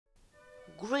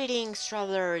Greetings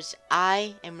travelers,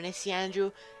 I am Nessie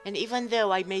Andrew, and even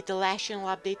though I made the last channel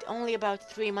update only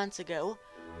about 3 months ago,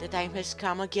 the time has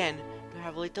come again to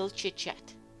have a little chit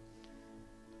chat.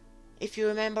 If you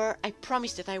remember, I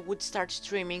promised that I would start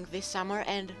streaming this summer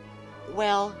and,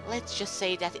 well, let's just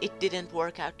say that it didn't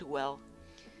work out too well.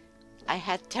 I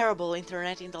had terrible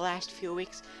internet in the last few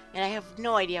weeks and I have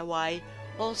no idea why.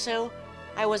 Also,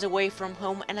 I was away from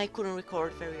home and I couldn't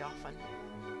record very often.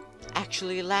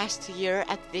 Actually, last year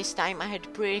at this time I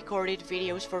had pre-recorded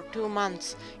videos for 2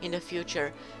 months in the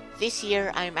future. This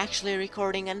year I'm actually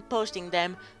recording and posting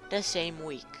them the same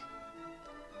week.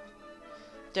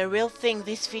 The real thing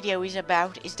this video is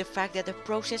about is the fact that the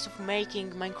process of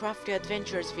making Minecraftia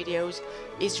Adventures videos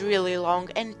is really long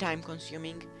and time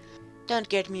consuming. Don't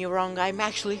get me wrong, I'm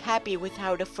actually happy with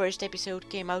how the first episode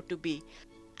came out to be.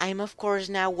 I'm of course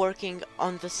now working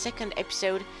on the second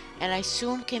episode and I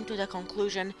soon came to the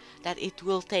conclusion that it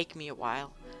will take me a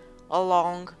while. A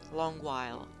long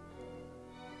while.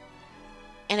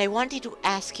 And I wanted to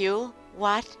ask you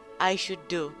what I should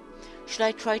do. Should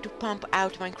I try to pump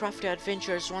out Minecraftia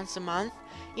Adventures once a month,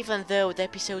 even though the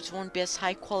episodes won't be as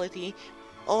high quality,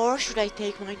 or should I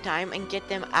take my time and get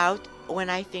them out when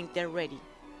I think they're ready?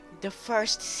 The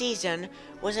first season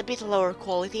was a bit lower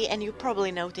quality and you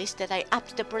probably noticed that I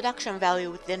upped the production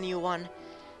value with the new one.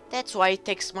 That's why it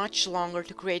takes much longer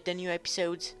to create the new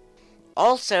episodes.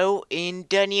 Also, in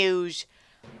the news,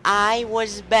 I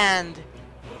was banned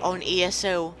on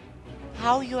ESO.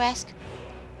 How, you ask?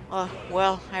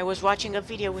 Well, I was watching a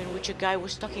video in which a guy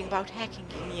was talking about hacking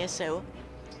in ESO.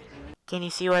 Can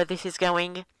you see where this is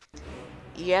going?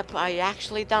 Yep, I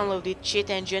actually downloaded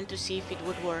Cheat Engine to see if it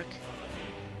would work.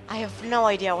 I have no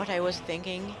idea what I was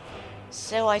thinking,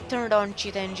 so I turned on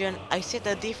Cheat Engine, I set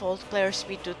the default player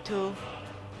speed to 2,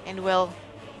 and well,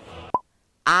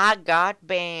 I got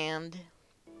banned.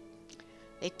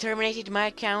 They terminated my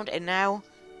account and now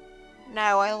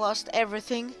I lost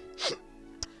everything.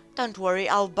 Don't worry,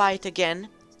 I'll buy it again,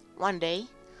 one day.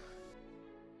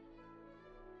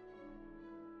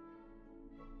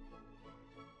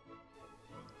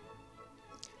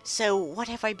 So, what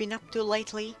have I been up to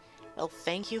lately? Well,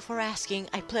 thank you for asking.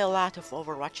 I play a lot of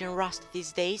Overwatch and Rust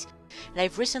these days, and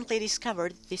I've recently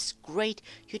discovered this great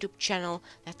YouTube channel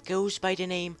that goes by the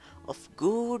name of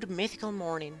Good Mythical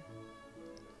Morning.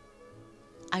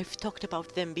 I've talked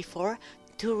about them before,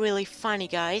 2 really funny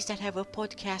guys that have a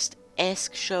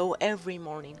podcast-esque show every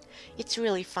morning. It's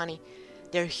really funny.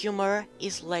 Their humor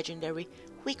is legendary.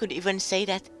 We could even say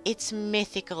that it's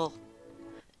mythical.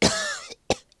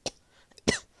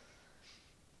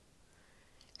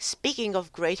 Speaking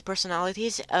of great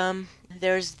personalities,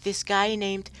 there's this guy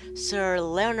named Sir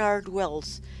Leonard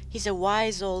Wells. He's a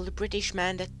wise old British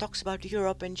man that talks about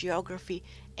Europe and geography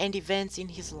and events in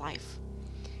his life.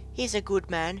 He's a good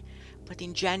man, but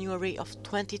in January of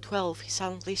 2012 he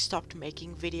suddenly stopped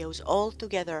making videos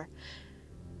altogether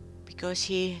because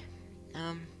he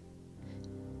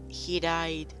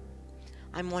died.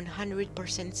 I'm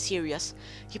 100% serious.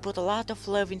 He put a lot of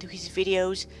love into his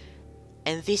videos,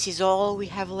 and this is all we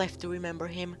have left to remember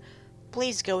him.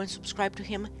 Please go and subscribe to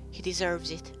him, he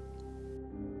deserves it.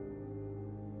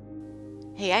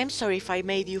 Hey, I'm sorry if I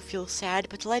made you feel sad,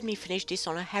 but let me finish this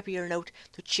on a happier note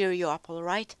to cheer you up,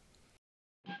 alright?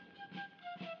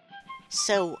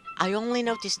 So, I only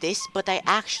noticed this, but I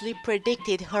actually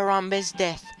predicted Harambe's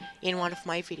death in one of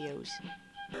my videos.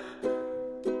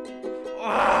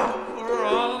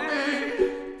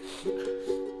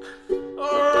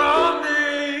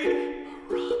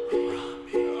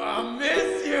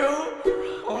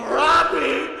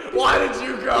 Why did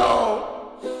you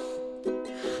go?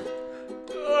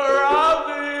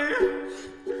 Harambe!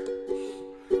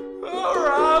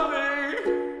 Harambe!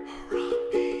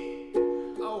 Harambe!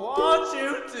 I want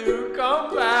you to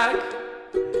come back.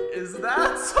 Is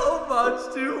that so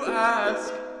much to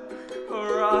ask?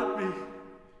 Harambe.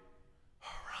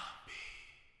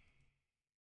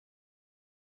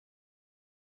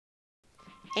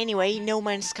 Anyway, No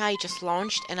Man's Sky just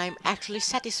launched and I'm actually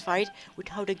satisfied with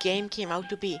how the game came out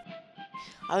to be.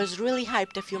 I was really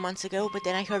hyped a few months ago, but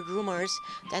then I heard rumors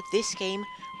that this game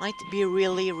might be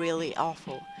really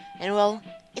awful. And well,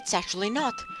 it's actually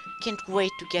not. Can't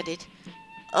wait to get it.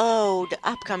 Oh, the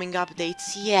upcoming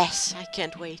updates, yes, I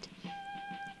can't wait.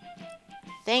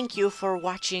 Thank you for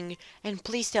watching, and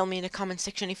please tell me in the comment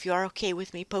section if you are okay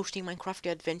with me posting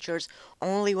Minecraftia Adventures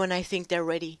only when I think they're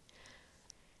ready.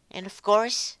 And of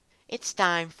course, it's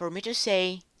time for me to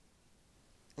say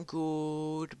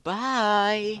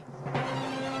goodbye.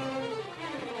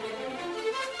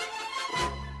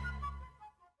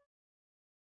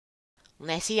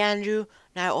 Nessie Andrew,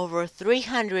 now over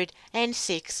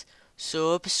 306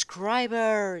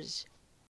 subscribers.